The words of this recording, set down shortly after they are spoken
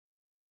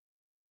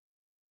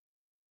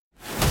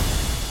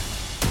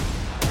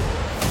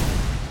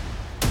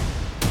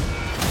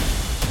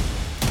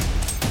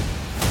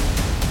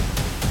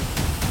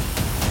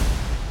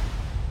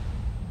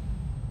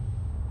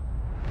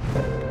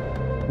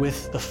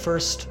With the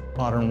first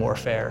Modern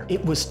Warfare,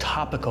 it was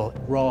topical,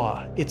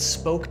 raw. It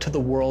spoke to the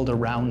world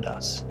around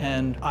us.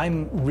 And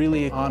I'm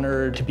really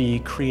honored to be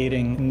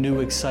creating new,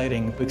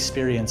 exciting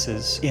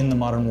experiences in the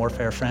Modern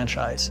Warfare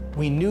franchise.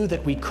 We knew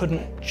that we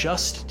couldn't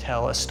just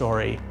tell a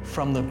story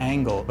from the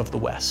angle of the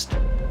West.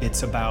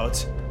 It's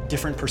about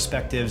different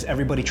perspectives,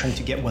 everybody trying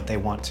to get what they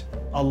want.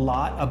 A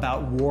lot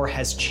about war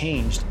has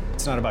changed.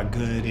 It's not about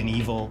good and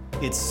evil.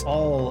 It's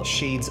all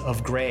shades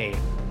of gray.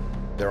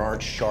 There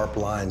aren't sharp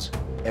lines.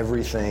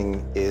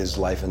 Everything is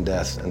life and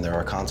death, and there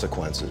are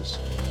consequences.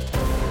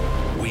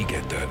 We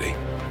get dirty,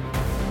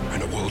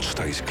 and the world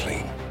stays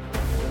clean.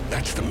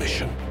 That's the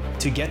mission.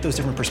 To get those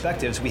different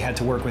perspectives, we had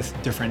to work with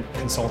different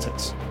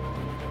consultants.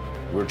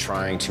 We're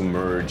trying to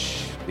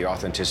merge the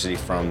authenticity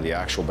from the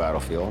actual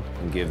battlefield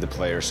and give the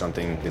player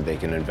something that they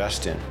can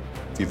invest in.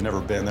 If you've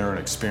never been there and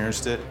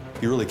experienced it,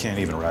 you really can't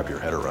even wrap your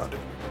head around it.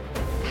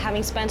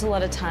 Having spent a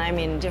lot of time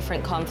in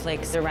different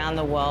conflicts around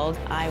the world,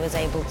 I was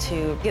able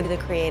to give the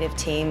creative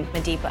team a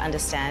deeper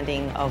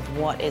understanding of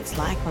what it's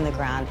like on the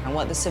ground and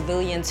what the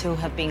civilians who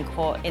have been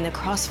caught in the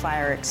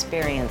crossfire are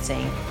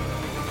experiencing.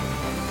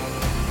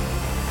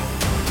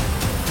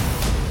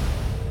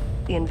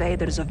 The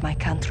invaders of my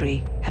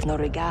country have no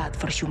regard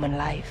for human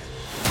life.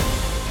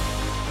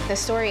 The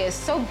story is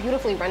so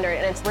beautifully rendered,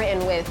 and it's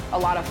written with a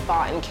lot of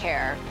thought and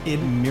care. It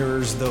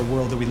mirrors the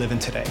world that we live in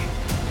today.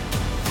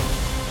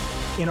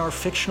 In our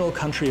fictional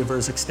country of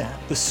Urzikstan,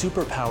 the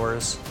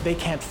superpowers, they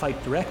can't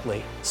fight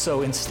directly,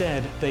 so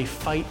instead they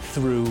fight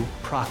through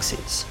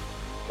proxies.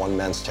 One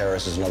man's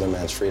terrorist is another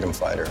man's freedom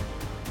fighter.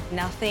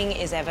 Nothing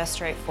is ever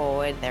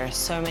straightforward. There are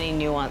so many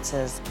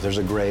nuances. There's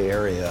a gray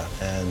area,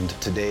 and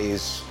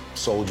today's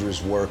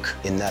soldiers work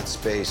in that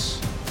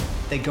space.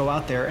 They go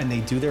out there and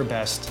they do their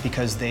best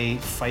because they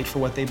fight for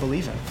what they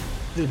believe in.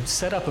 The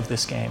setup of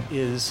this game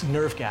is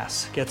nerve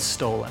gas gets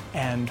stolen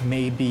and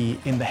may be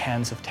in the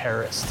hands of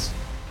terrorists.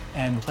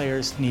 And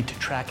players need to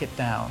track it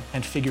down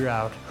and figure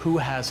out who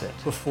has it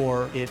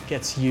before it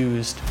gets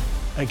used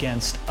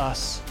against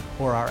us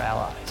or our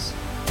allies.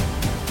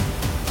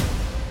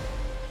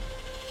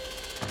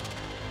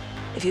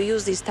 If you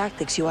use these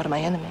tactics, you are my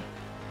enemy.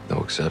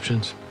 No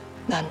exceptions?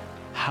 None.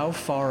 How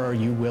far are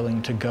you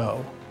willing to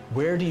go?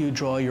 Where do you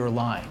draw your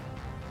line?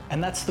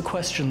 And that's the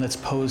question that's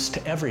posed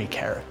to every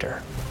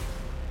character.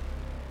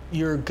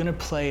 You're gonna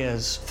play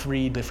as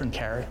 3 different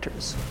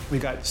characters.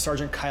 We've got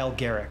Sergeant Kyle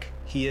Garrick.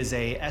 He is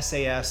a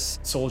SAS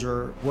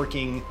soldier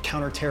working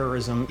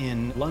counterterrorism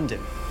in London.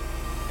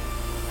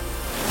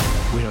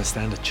 We don't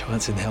stand a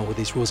chance in hell with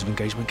these rules of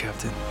engagement,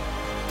 Captain.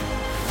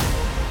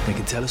 They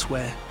can tell us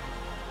where,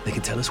 they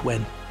can tell us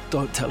when,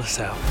 don't tell us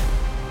how.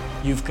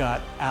 You've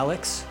got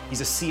Alex.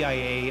 He's a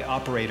CIA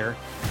operator.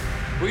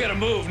 We gotta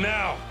move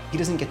now. He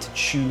doesn't get to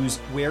choose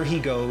where he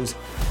goes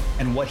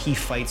and what he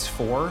fights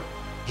for.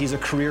 He's a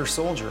career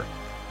soldier.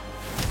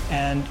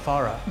 And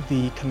Farah,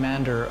 the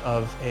commander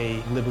of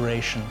a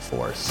liberation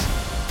force.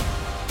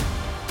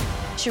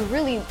 She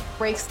really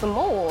breaks the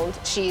mold.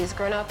 She's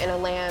grown up in a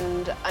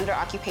land under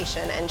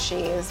occupation, and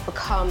she's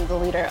become the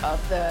leader of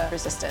the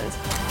resistance.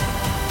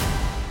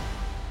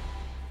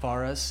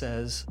 Farah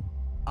says,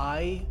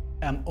 I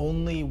am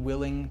only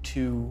willing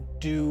to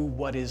do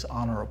what is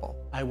honorable.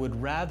 I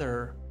would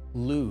rather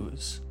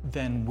lose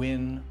than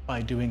win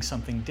by doing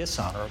something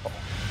dishonorable.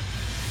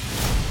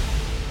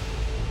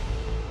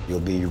 You'll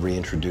be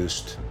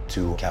reintroduced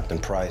to Captain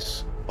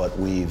Price, but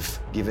we've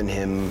given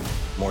him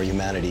more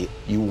humanity.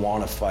 You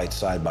want to fight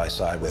side by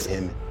side with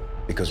him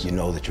because you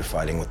know that you're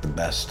fighting with the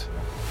best.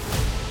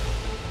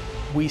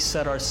 We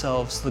set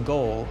ourselves the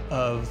goal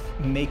of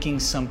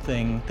making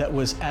something that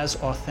was as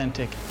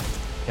authentic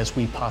as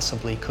we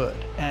possibly could.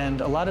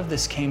 And a lot of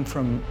this came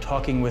from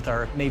talking with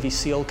our Navy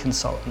SEAL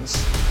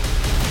consultants.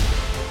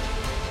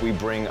 We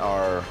bring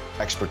our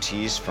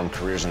expertise from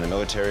careers in the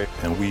military.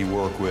 And we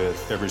work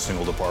with every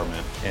single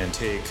department and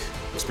take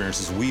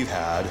experiences we've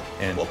had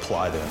and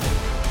apply them.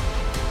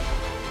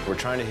 We're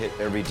trying to hit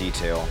every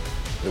detail.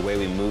 The way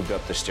we moved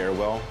up the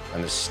stairwell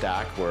and the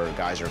stack where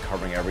guys are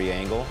covering every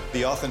angle.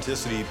 The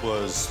authenticity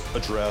was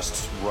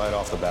addressed right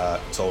off the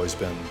bat. It's always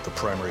been the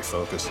primary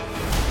focus.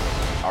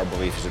 Our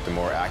belief is that the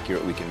more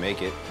accurate we can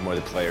make it, the more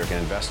the player can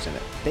invest in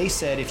it. They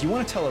said, if you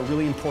want to tell a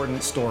really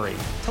important story,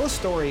 tell a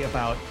story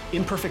about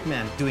imperfect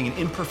men doing an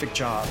imperfect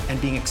job and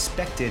being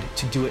expected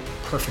to do it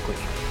perfectly.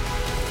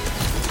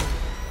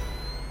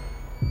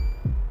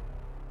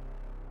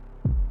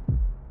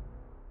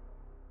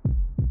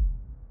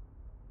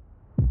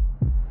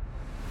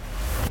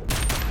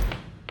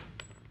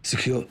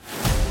 Secure.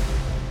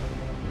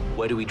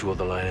 Where do we draw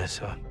the line,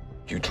 sir?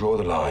 You draw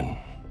the line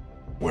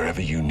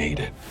wherever you need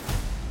it.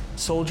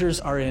 Soldiers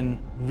are in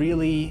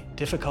really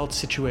difficult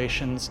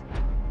situations.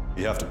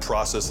 You have to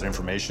process that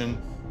information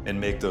and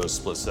make those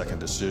split-second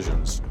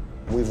decisions.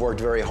 We've worked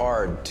very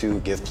hard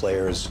to give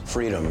players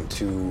freedom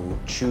to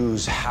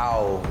choose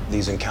how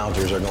these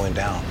encounters are going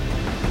down.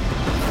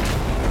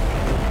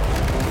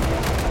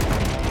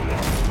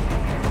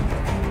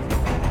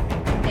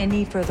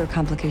 Any further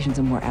complications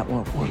and we're at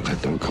war. Well,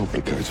 that don't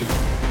complicate it.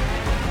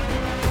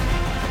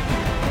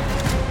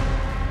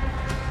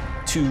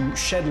 to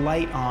shed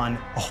light on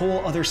a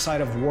whole other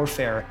side of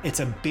warfare. It's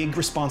a big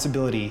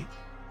responsibility.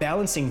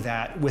 Balancing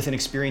that with an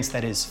experience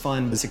that is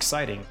fun, is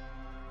exciting.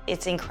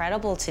 It's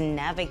incredible to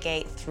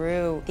navigate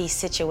through these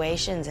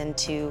situations and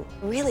to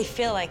really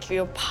feel like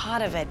you're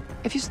part of it.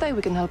 If you stay,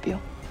 we can help you.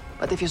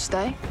 But if you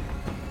stay,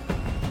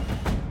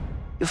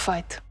 you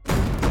fight.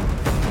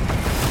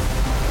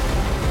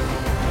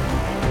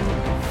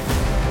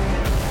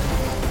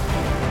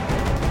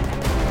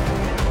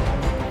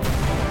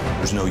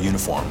 There's no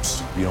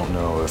uniforms. You don't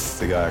know if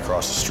the guy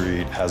across the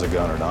street has a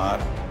gun or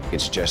not.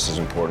 It's just as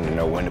important to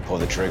know when to pull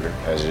the trigger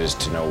as it is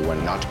to know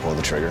when not to pull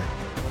the trigger.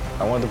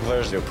 I want the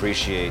players to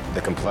appreciate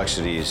the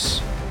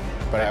complexities,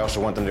 but I also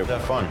want them to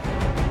have fun.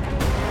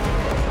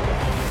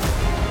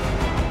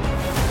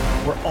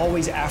 We're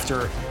always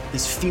after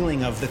this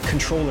feeling of the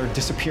controller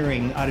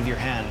disappearing out of your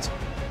hands,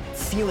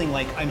 feeling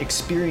like I'm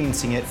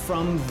experiencing it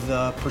from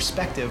the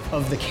perspective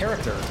of the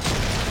character.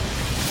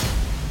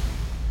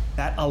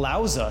 That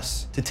allows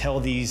us to tell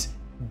these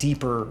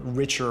deeper,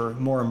 richer,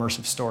 more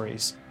immersive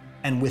stories.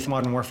 And with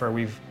Modern Warfare,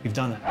 we've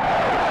done that.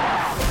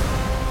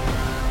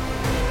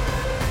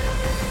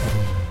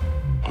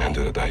 End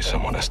of the day,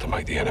 someone has to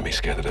make the enemy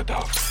scared of the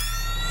dark.